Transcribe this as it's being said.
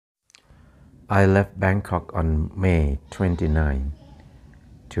I left Bangkok on May 29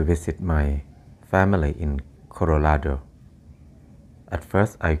 to visit my family in Colorado. At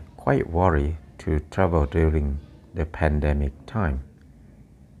first, I quite worried to travel during the pandemic time,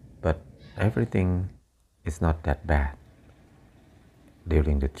 but everything is not that bad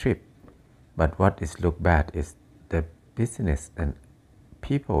during the trip. But what is look bad is the business and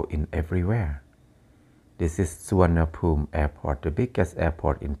people in everywhere. This is Suvarnabhumi Airport, the biggest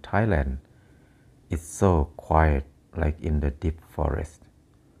airport in Thailand. It's so quiet, like in the deep forest,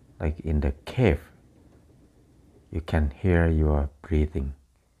 like in the cave. You can hear your breathing.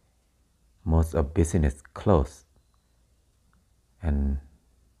 Most of business closed, and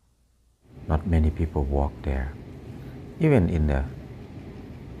not many people walk there. Even in the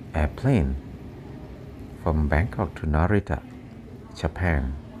airplane from Bangkok to Narita,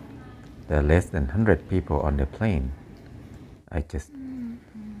 Japan, there are less than 100 people on the plane. I just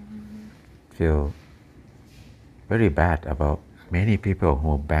feel very bad about many people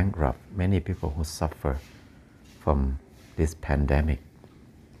who bankrupt, many people who suffer from this pandemic.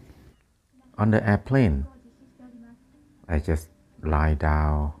 On the airplane, I just lie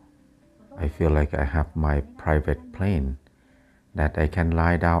down. I feel like I have my private plane that I can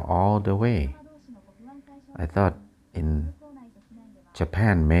lie down all the way. I thought in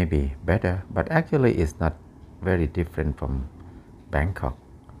Japan maybe better, but actually it's not very different from Bangkok,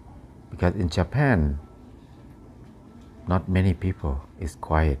 because in Japan not many people, it's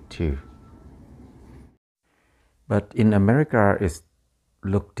quiet too. But in America it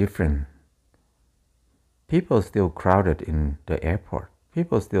look different. People still crowded in the airport.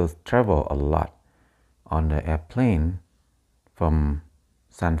 People still travel a lot on the airplane from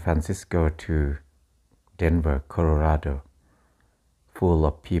San Francisco to Denver, Colorado, full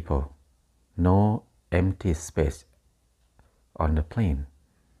of people, no empty space on the plane.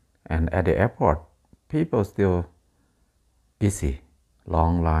 And at the airport, people still busy,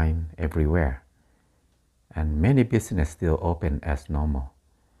 long line everywhere, and many business still open as normal.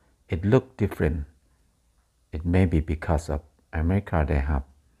 It looked different. It may be because of America, they have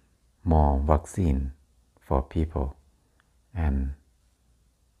more vaccine for people, and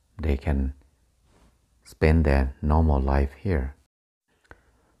they can spend their normal life here.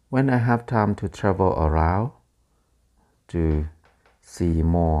 When I have time to travel around to see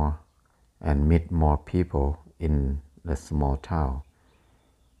more and meet more people in the small town,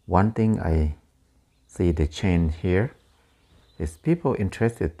 one thing I see the change here is people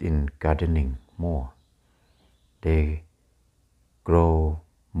interested in gardening more. They grow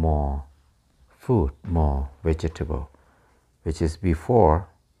more food, more vegetable, which is before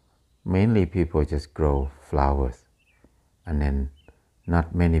mainly people just grow flowers, and then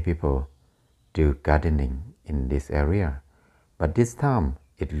not many people do gardening in this area. But this time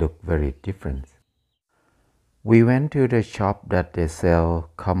it looked very different. We went to the shop that they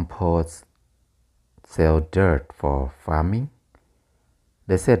sell compost, sell dirt for farming.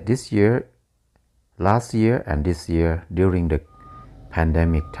 They said this year, last year and this year during the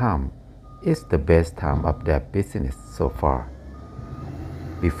pandemic time is the best time of their business so far.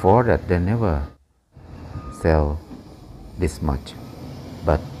 Before that they never sell this much,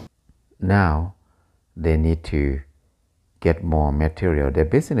 but now they need to get more material. Their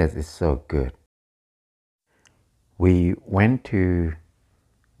business is so good. We went to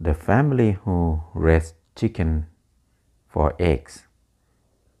the family who raised chicken for eggs.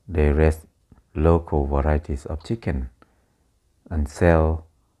 They raise local varieties of chicken and sell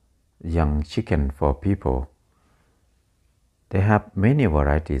young chicken for people. They have many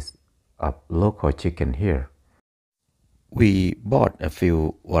varieties of local chicken here. We bought a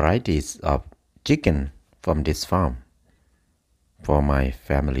few varieties of chicken from this farm for my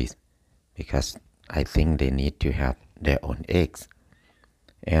family because I think they need to have their own eggs.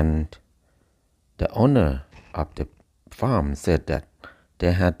 And the owner of the farm said that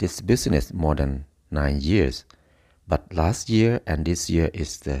they had this business more than 9 years, but last year and this year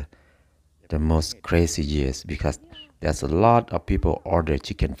is the most crazy years because there's a lot of people order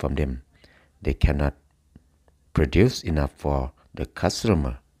chicken from them. They cannot produce enough for the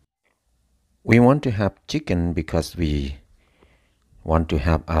customer. We want to have chicken because we want to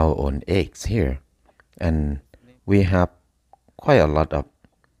have our own eggs here, and we have quite a lot of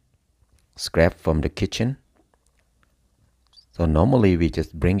scrap from the kitchen. So normally we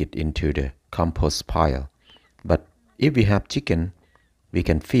just bring it into the compost pile. But if we have chicken, we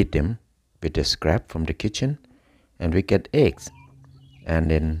can feed them with the scrap from the kitchen and we get eggs. And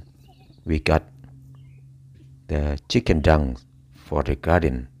then we got the chicken dung for the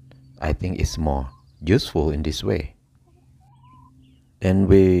garden. I think it's more useful in this way. Then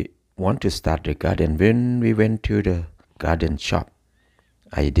we want to start the garden. When we went to the garden shop,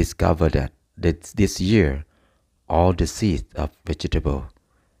 I discovered that this year all the seeds of vegetable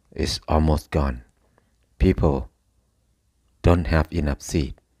is almost gone. People don't have enough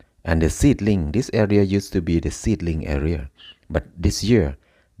seed. And the seedling, this area used to be the seedling area. But this year,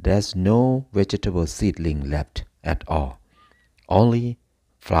 there's no vegetable seedling left at all. Only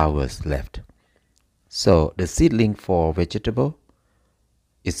flowers left. So the seedling for vegetable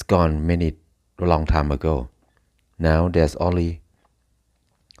is gone long time ago. Now there's only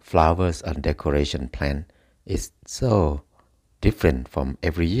flowers and decoration plant. It's so different from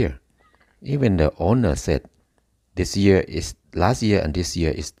every year. Even the owner said last year and this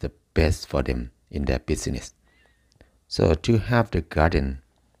year is the best for them in their business. So to have the garden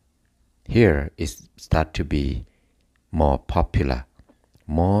here is start to be more popular.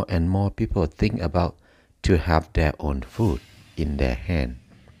 More and more people think about to have their own food in their hand.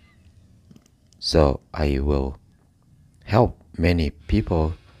 So I will help many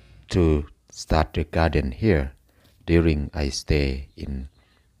people to start the garden here during I stay in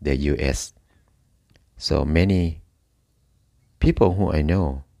the US. So many people who I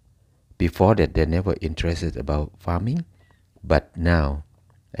know, before that they never interested about farming, but now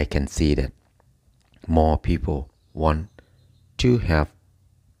I can see that more people want to have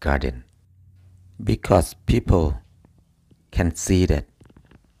garden because people can see that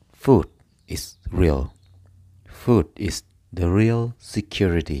food is real. Food is the real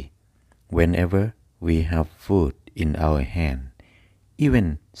security. Whenever we have food in our hand,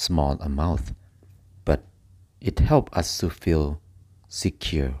 even small amount, but it helps us to feel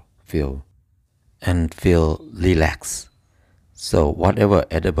secure, feel relaxed. So whatever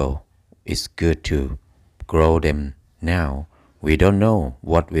edible is good to grow them now. We don't know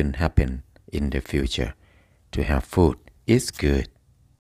what will happen in the future. To have food is good.